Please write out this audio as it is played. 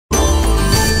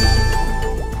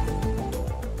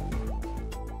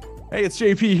Hey, it's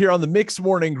JP here on the Mix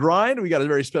Morning Grind. We got a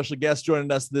very special guest joining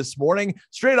us this morning,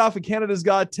 straight off of Canada's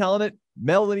Got Talent,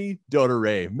 Melanie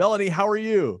Doderai. Melanie, how are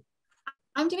you?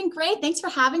 I'm doing great. Thanks for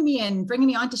having me and bringing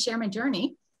me on to share my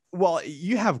journey. Well,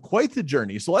 you have quite the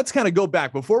journey. So let's kind of go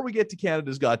back before we get to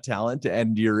Canada's Got Talent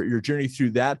and your journey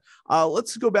through that.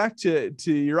 Let's go back to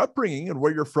your upbringing and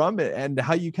where you're from and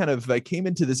how you kind of came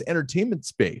into this entertainment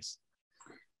space.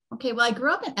 Okay, well, I grew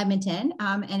up in Edmonton,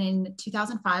 and in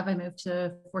 2005, I moved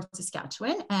to Fort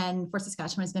Saskatchewan, and Fort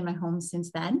Saskatchewan has been my home since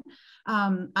then.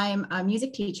 I'm a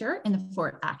music teacher in the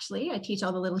fort, actually. I teach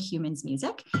all the little humans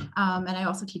music, and I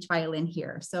also teach violin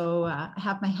here. So I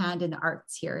have my hand in the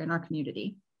arts here in our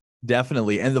community.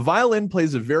 Definitely. And the violin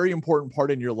plays a very important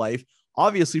part in your life,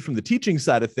 obviously from the teaching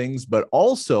side of things, but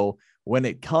also when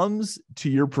it comes to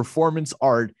your performance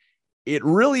art, it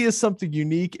really is something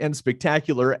unique and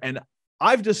spectacular. And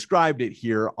I've described it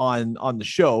here on the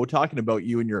show, talking about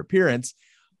you and your appearance.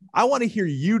 I want to hear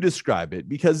you describe it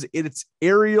because it's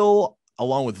aerial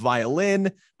along with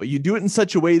violin, but you do it in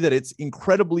such a way that it's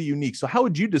incredibly unique. So how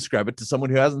would you describe it to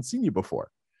someone who hasn't seen you before?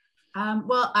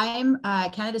 Well, I'm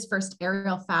Canada's first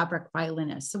aerial fabric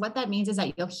violinist. So what that means is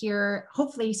that you'll hear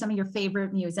hopefully some of your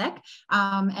favorite music,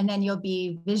 and then you'll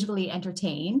be visually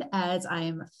entertained as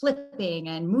I'm flipping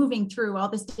and moving through all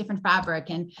this different fabric,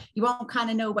 and you won't kind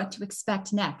of know what to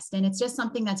expect next. And it's just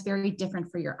something that's very different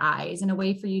for your eyes and a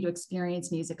way for you to experience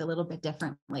music a little bit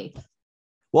differently.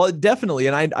 Well, definitely.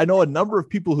 And I know a number of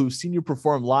people who've seen you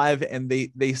perform live, and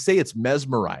they say it's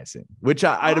mesmerizing, which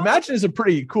I'd imagine is a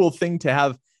pretty cool thing to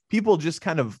have people just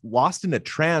kind of lost in a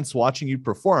trance watching you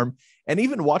perform. And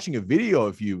even watching a video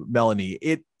of you, Melanie,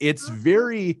 it's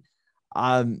very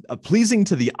pleasing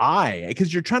to the eye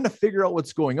because you're trying to figure out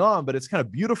what's going on, but it's kind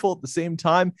of beautiful at the same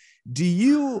time.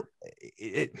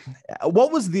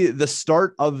 What was the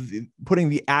start of putting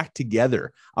the act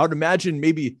together? I would imagine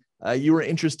maybe you were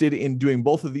interested in doing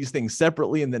both of these things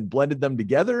separately and then blended them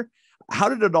together. How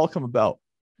did it all come about?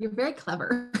 You're very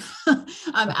clever.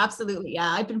 Absolutely. Yeah.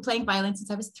 I've been playing violin since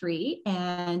I was 3.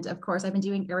 And of course, I've been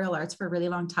doing aerial arts for a really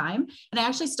long time. And I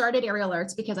actually started aerial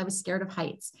arts because I was scared of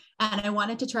heights and I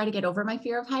wanted to try to get over my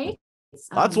fear of heights.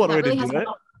 That's one way really to do it.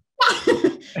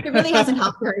 It really hasn't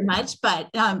helped very much, but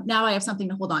now I have something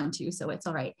to hold on to, so it's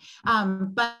all right.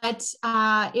 But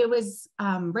it was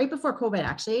right before COVID,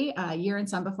 actually, a year and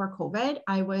some before COVID.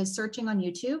 I was searching on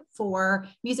YouTube for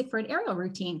music for an aerial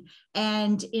routine,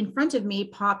 and in front of me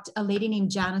popped a lady named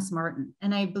Janice Martin.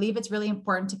 And I believe it's really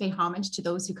important to pay homage to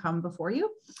those who come before you.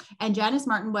 And Janice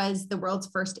Martin was the world's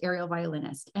first aerial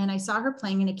violinist. And I saw her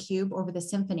playing in a cube over the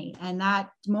symphony. And that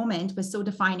moment was so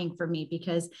defining for me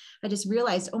because I just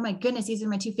realized, oh my goodness, these are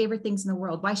my 2 favorite things in the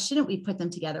world. Why shouldn't we put them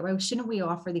together? Why shouldn't we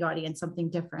offer the audience something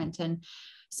different? And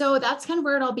so that's kind of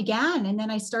where it all began. And then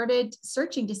I started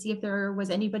searching to see if there was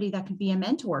anybody that could be a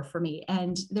mentor for me.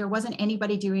 And there wasn't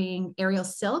anybody doing aerial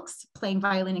silks playing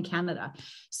violin in Canada.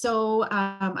 So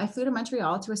I flew to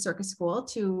Montreal to a circus school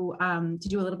to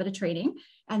do a little bit of training.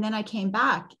 And then I came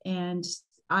back and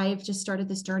I've just started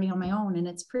this journey on my own, and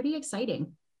it's pretty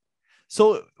exciting.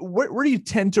 So where do you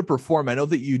tend to perform? I know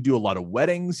that you do a lot of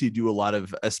weddings, you do a lot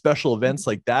of special events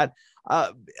like that.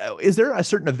 Is there a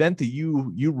certain event that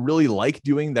you really like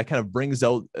doing that kind of brings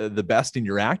out the best in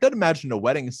your act? I'd imagine a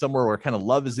wedding is somewhere where kind of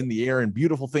love is in the air and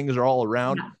beautiful things are all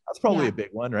around. Yeah. That's probably Yeah. a big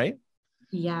one, right?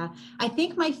 Yeah, I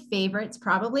think my favorites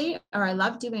probably are I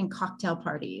love doing cocktail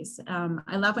parties.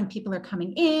 I love when people are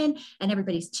coming in and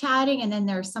everybody's chatting, and then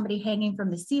there's somebody hanging from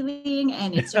the ceiling,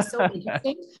 and it's just so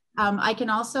interesting. I can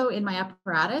also, in my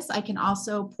apparatus, I can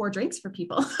also pour drinks for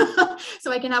people,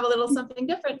 so I can have a little something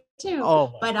different too.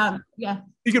 Oh, But yeah,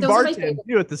 you can bartend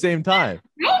too at the same time,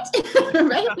 right?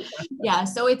 Right? Yeah,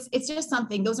 so it's just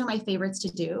something. Those are my favorites to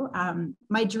do.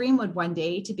 My dream would one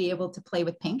day to be able to play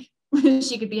with Pink.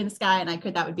 She could be in the sky and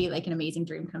that would be like an amazing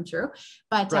dream come true.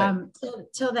 But right?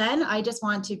 till then, I just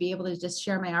want to be able to just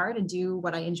share my art and do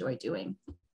what I enjoy doing.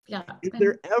 Yeah. Is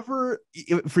there ever,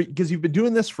 because you've been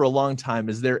doing this for a long time,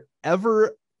 is there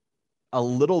ever a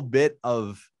little bit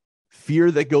of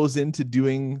fear that goes into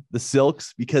doing the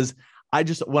silks? Because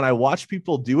when I watch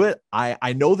people do it,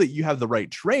 I know that you have the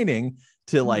right training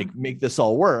to like make this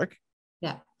all work.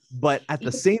 Yeah. But at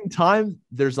the same time,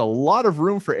 there's a lot of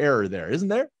room for error there, isn't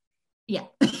there? Yeah,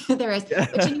 there is.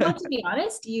 But you know what, to be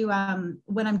honest,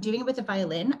 when I'm doing it with a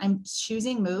violin, I'm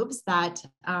choosing moves that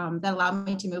allow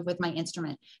me to move with my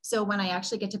instrument. So when I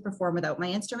actually get to perform without my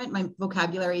instrument, my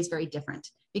vocabulary is very different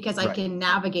because I can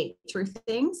navigate through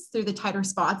things through the tighter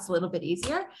spots a little bit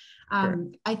easier. Sure.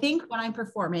 I think when I'm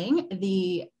performing,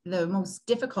 the most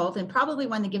difficult and probably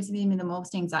one that gives me the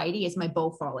most anxiety is my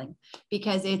bow falling,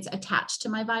 because it's attached to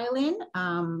my violin,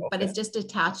 but Okay. it's just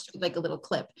attached with like a little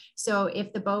clip. So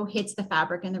if the bow hits the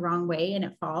fabric in the wrong way and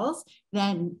it falls,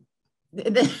 then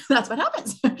that's what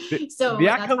happens. The So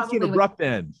act that's comes to an probably what, abrupt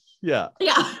end. Yeah.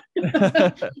 yeah.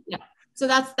 Yeah. So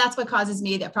that's what causes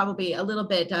me that probably a little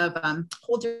bit of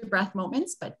hold your breath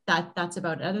moments, but that's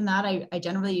about it. Other than that, I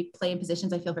generally play in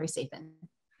positions I feel very safe in.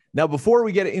 Now, before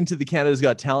we get into the Canada's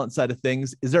Got Talent side of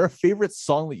things, is there a favorite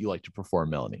song that you like to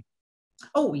perform, Melanie?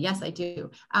 Oh, yes, I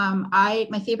do.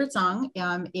 My favorite song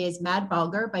is Mad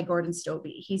Bulgar by Gordon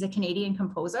Stobie. He's a Canadian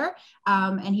composer,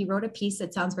 and he wrote a piece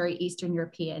that sounds very Eastern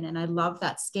European. And I love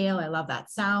that scale. I love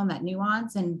that sound, that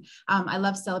nuance. And I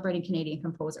love celebrating Canadian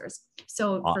composers.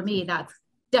 So for Awesome. me, that's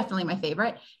definitely my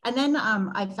favorite. And then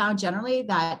I've found generally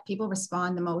that people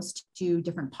respond the most to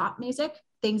different pop music,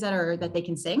 things that they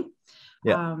can sing.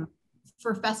 Yeah.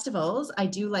 For festivals, I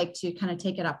do like to kind of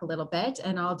take it up a little bit,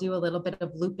 and I'll do a little bit of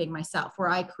looping myself where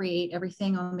I create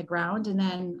everything on the ground and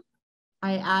then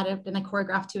I add it and I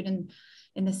choreograph to it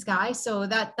in the sky. So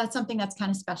that's something that's kind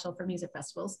of special for music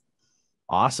festivals.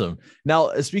 Awesome.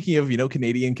 Now, speaking of,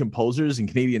 Canadian composers and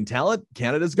Canadian talent,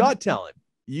 Canada's Got Talent.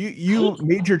 You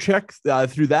made your check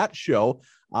through that show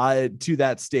to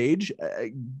that stage.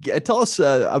 Tell us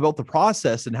about the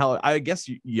process and how, I guess,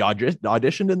 you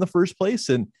auditioned in the first place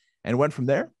and went from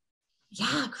there.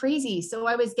 Yeah, crazy. So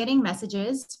I was getting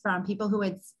messages from people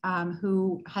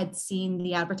who had seen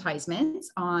the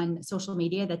advertisements on social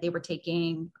media that they were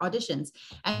taking auditions.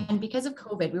 And because of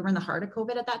COVID, we were in the heart of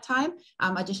COVID at that time.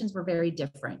 Auditions were very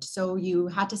different. So you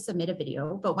had to submit a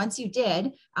video, but once you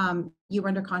did, you were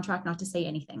under contract not to say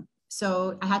anything.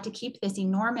 So I had to keep this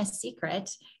enormous secret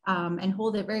and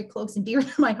hold it very close and dear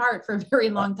to my heart for a very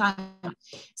long time.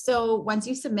 So once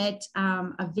you submit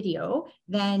a video,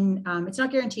 then it's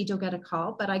not guaranteed you'll get a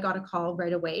call, but I got a call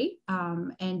right away.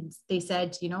 And they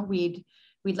said, we'd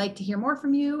like to hear more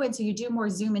from you. And so you do more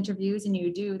Zoom interviews and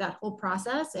you do that whole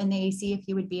process, and they see if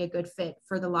you would be a good fit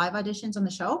for the live auditions on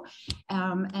the show.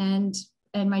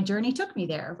 And my journey took me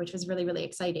there, which was really, really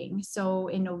exciting. So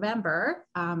in November,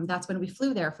 that's when we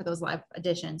flew there for those live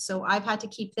auditions. So I've had to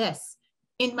keep this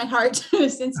in my heart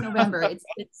since November.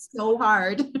 It's so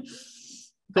hard. So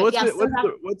But yes,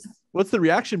 what's the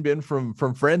reaction been from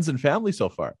friends and family so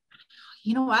far?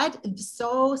 you know what?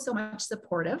 So much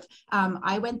supportive.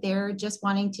 I went there just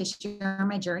wanting to share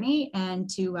my journey and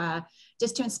to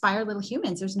just to inspire little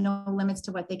humans. There's no limits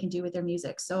to what they can do with their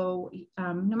music. So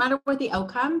no matter what the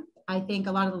outcome, I think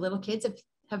a lot of the little kids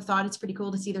have thought it's pretty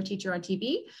cool to see their teacher on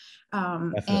TV.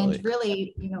 And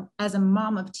really, as a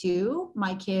mom of two,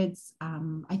 my kids,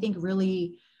 I think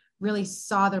really, really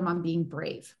saw their mom being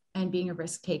brave and being a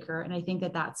risk taker. And I think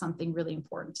that that's something really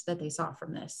important that they saw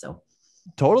from this. So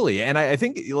Totally. And I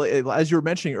think, as you were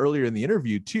mentioning earlier in the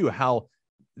interview too, how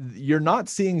you're not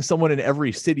seeing someone in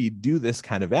every city do this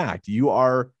kind of act. You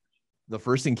are the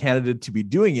first in Canada to be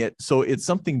doing it. So it's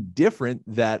something different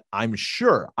that I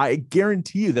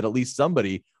guarantee you that at least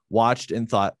somebody watched and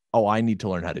thought, oh, I need to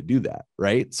learn how to do that.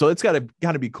 Right. So it's got to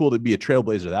kind of be cool to be a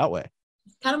trailblazer that way.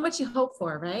 kind of what you hope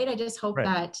for, right? I just hope Right.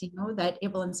 that, that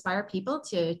it will inspire people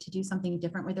to do something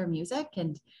different with their music.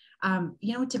 And,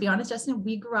 to be honest, Justin,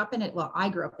 we grew up in it. Well, I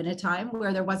grew up in a time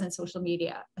where there wasn't social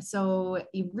media. So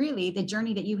really the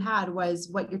journey that you had was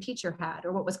what your teacher had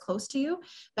or what was close to you.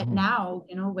 But now,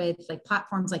 with like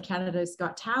platforms like Canada's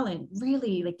Got Talent,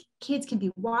 really like kids can be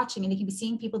watching and they can be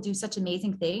seeing people do such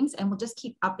amazing things, and we'll just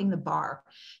keep upping the bar.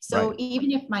 So Right.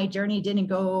 even if my journey didn't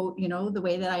go, the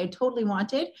way that I totally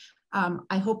wanted,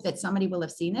 I hope that somebody will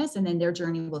have seen this and then their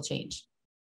journey will change.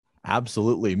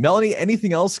 Absolutely. Melanie,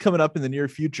 anything else coming up in the near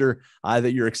future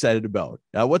that you're excited about?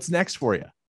 What's next for you?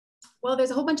 Well, there's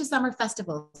a whole bunch of summer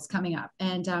festivals coming up,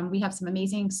 and we have some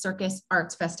amazing circus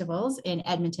arts festivals in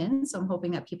Edmonton. So I'm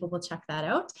hoping that people will check that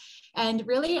out. And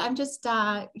really, I'm just,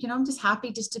 I'm just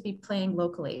happy just to be playing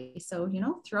locally. So,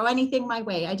 throw anything my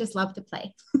way. I just love to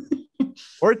play.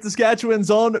 Or at Saskatchewan's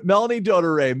own Melanie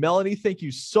Doderai. Melanie, thank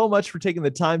you so much for taking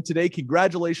the time today.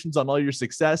 Congratulations on all your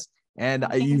success. And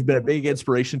you've been a big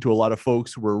inspiration to a lot of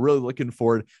folks. We're really looking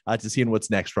forward to seeing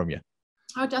what's next from you.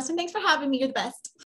 Oh, Justin, thanks for having me. You're the best.